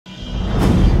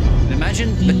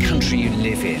Imagine the country you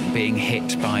live in being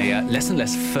hit by less and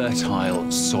less fertile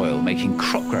soil, making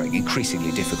crop growing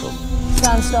increasingly difficult.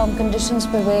 Sandstorm conditions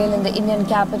prevail in the Indian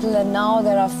capital, and now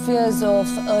there are fears of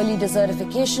early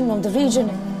desertification of the region.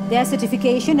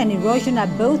 Desertification and erosion are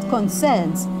both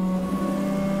concerns.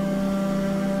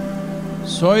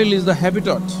 Soil is the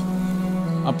habitat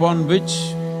upon which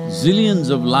zillions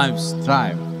of lives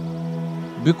thrive.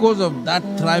 Because of that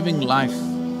thriving life,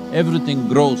 everything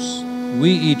grows.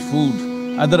 We eat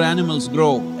food, other animals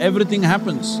grow, everything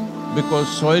happens because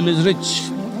soil is rich.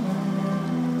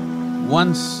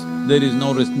 Once there is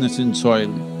no richness in soil,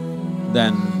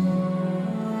 then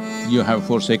you have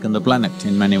forsaken the planet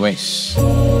in many ways.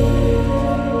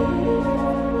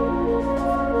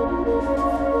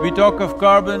 We talk of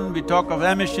carbon, we talk of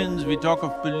emissions, we talk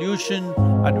of pollution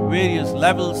at various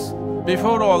levels.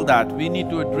 Before all that, we need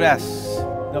to address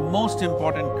the most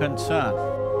important concern,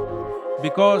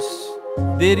 because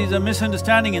there is a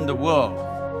misunderstanding in the world.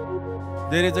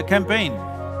 There is a campaign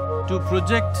to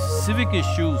project civic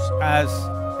issues as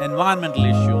environmental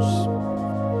issues.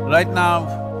 Right now,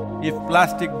 if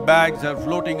plastic bags are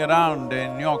floating around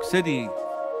in New York City,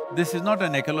 this is not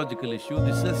an ecological issue,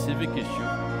 this is a civic issue.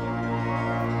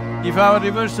 If our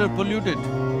rivers are polluted,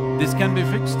 this can be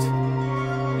fixed.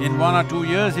 In 1 or 2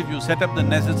 years, if you set up the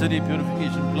necessary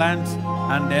purification plants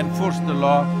and enforce the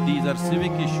law, these are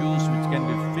civic issues which can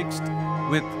be fixed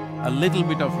with a little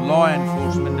bit of law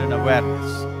enforcement and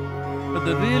awareness. But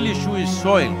the real issue is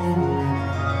soil.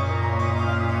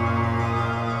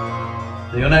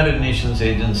 The United Nations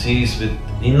agencies with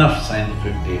enough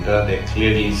scientific data, they're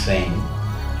clearly saying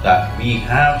that we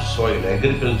have soil,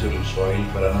 agricultural soil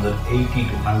for another 80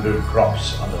 to 100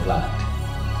 crops on the planet.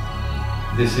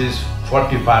 This is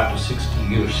 45 to 60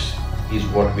 years is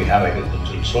what we have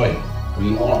agricultural soil.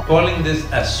 We are calling this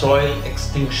as soil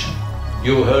extinction.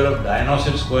 You've heard of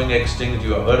dinosaurs going extinct,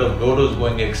 you have heard of dodos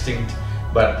going extinct,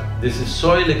 but this is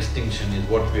soil extinction is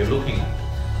what we are looking at.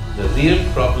 The real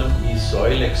problem is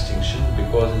soil extinction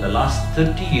because in the last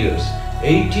 30 years,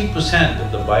 80%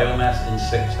 of the biomass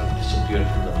insects have disappeared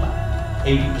from the planet,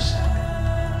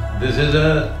 80%. This is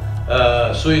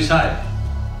a suicide,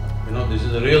 this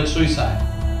is a real suicide.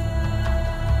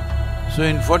 So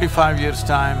in 45 years'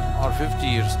 time or 50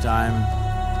 years' time,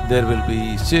 there will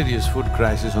be serious food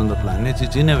crisis on the planet,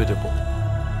 it's inevitable.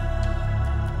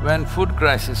 When food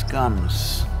crisis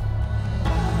comes,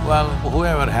 well,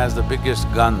 whoever has the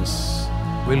biggest guns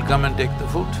will come and take the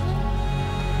food.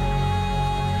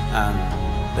 And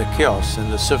the chaos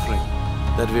and the suffering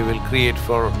that we will create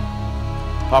for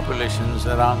populations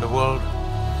around the world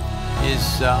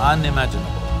is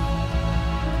unimaginable.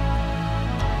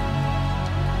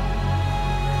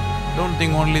 Don't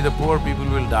think only the poor people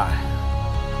will die.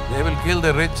 They will kill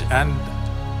the rich and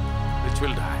rich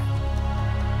will die.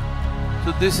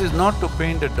 So this is not to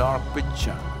paint a dark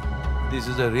picture. This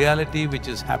is a reality which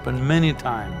has happened many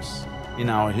times in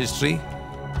our history,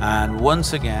 and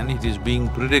once again it is being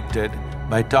predicted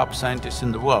by top scientists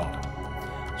in the world.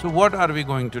 So what are we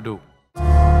going to do?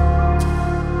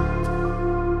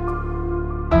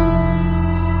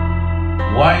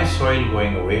 Why is soil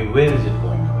going away? Where is it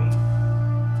going away?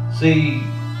 See,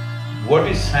 what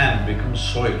is sand becomes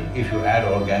soil if you add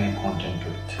organic content to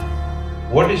it.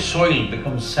 What is soil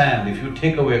becomes sand if you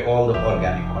take away all the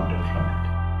organic content from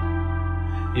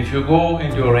it. If you go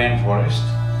into a rainforest,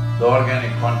 the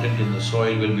organic content in the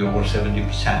soil will be over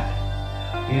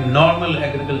 70%. In normal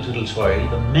agricultural soil,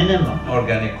 the minimum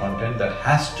organic content that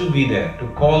has to be there to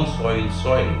call soil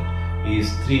soil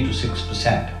is 3 to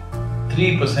 6%.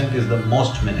 3% is the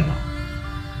most minimum.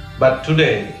 But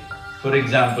today, for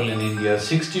example, in India,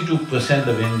 62%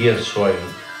 of India's soil,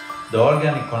 the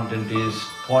organic content is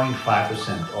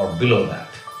 0.5% or below that.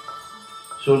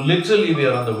 So literally we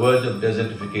are on the verge of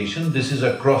desertification. This is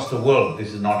across the world,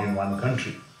 this is not in one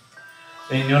country.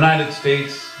 In United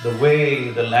States, the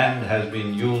way the land has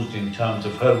been used in terms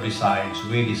of herbicides,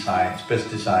 weedicides,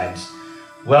 pesticides,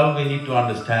 well, we need to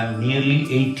understand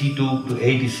nearly 82 to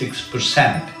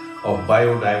 86% of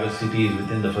biodiversity is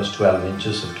within the first 12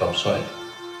 inches of topsoil.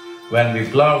 When we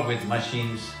plow with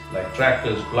machines like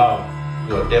tractors plow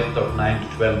to a depth of 9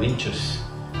 to 12 inches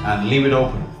and leave it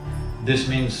open, this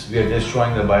means we are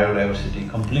destroying the biodiversity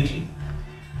completely.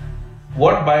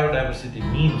 What biodiversity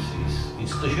means is,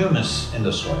 it's the humus in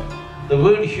the soil. The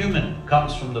word human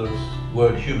comes from the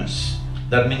word humus.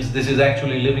 That means this is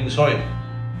actually living soil.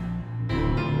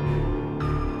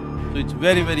 So it's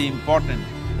very, very important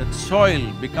that soil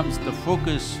becomes the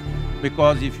focus,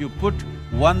 because if you put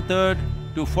 1/3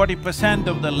 to 40%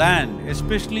 of the land,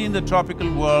 especially in the tropical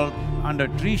world, under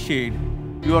tree shade,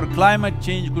 your climate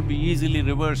change could be easily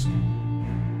reversed.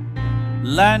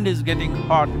 Land is getting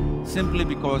hot simply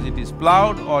because it is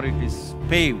plowed or it is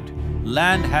paved.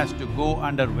 Land has to go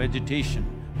under vegetation,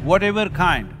 whatever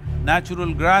kind,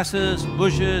 natural grasses,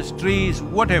 bushes, trees,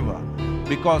 whatever,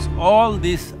 because all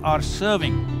these are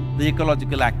serving the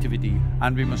ecological activity.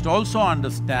 And we must also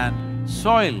understand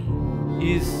soil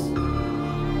is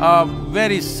a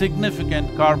very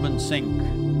significant carbon sink.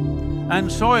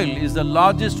 And soil is the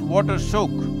largest water soak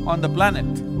on the planet.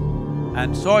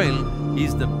 And soil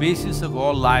is the basis of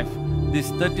all life. This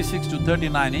 36 to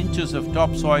 39 inches of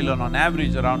topsoil on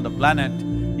average around the planet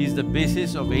is the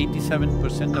basis of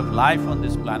 87% of life on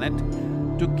this planet.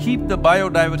 To keep the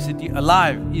biodiversity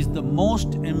alive is the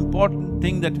most important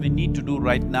thing that we need to do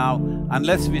right now.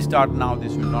 Unless we start now,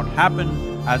 this will not happen.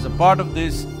 As a part of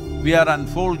this, we are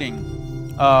unfolding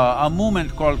a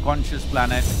movement called Conscious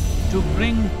Planet to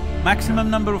bring maximum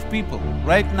number of people.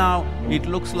 Right now, it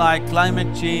looks like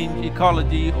climate change,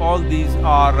 ecology, all these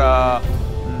are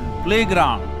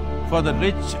playground for the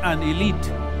rich and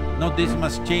elite. No, this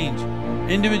must change.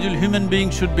 Individual human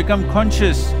beings should become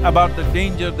conscious about the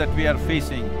danger that we are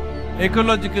facing.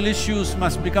 Ecological issues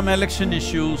must become election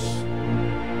issues,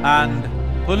 and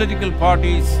political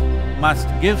parties must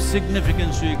give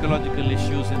significance to ecological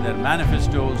issues in their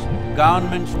manifestos.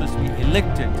 Governments must be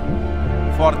elected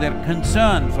for their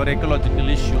concern for ecological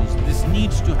issues. This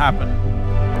needs to happen.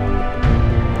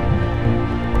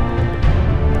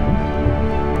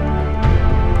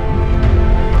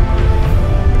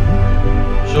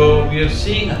 So, we are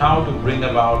seeing how to bring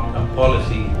about a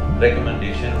policy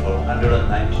recommendation for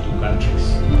 192 countries.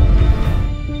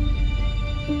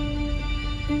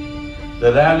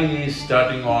 The rally is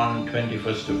starting on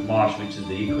 21st of March, which is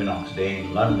the equinox day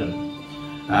in London.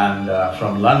 And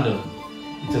from London,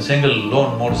 it's a single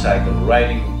lone motorcycle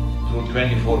riding through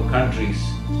 24 countries,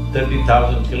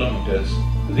 30,000 kilometers,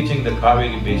 reaching the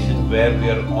Cauvery basin where we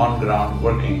are on ground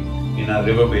working in a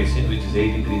river basin which is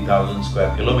 83,000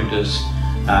 square kilometers,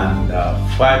 and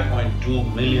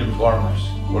 5.2 million farmers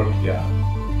work here.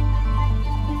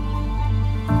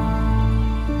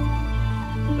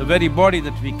 The very body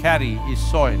that we carry is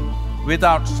soil.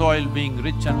 Without soil being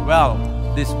rich and well,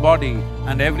 this body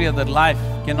and every other life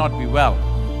cannot be well.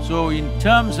 So in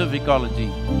terms of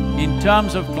ecology, in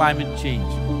terms of climate change,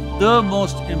 the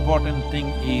most important thing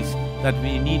is that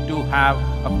we need to have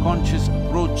a conscious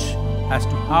approach as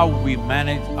to how we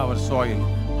manage our soil,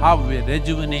 how we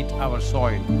rejuvenate our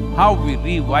soil, how we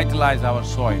revitalize our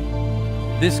soil.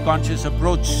 This conscious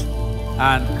approach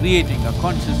and creating a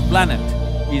conscious planet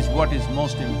is what is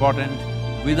most important.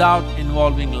 Without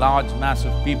involving large mass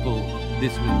of people,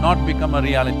 this will not become a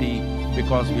reality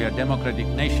because we are democratic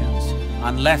nations.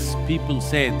 Unless people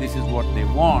say this is what they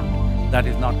want, that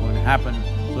is not going to happen.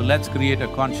 So let's create a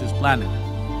conscious planet.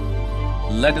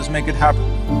 Let us make it happen.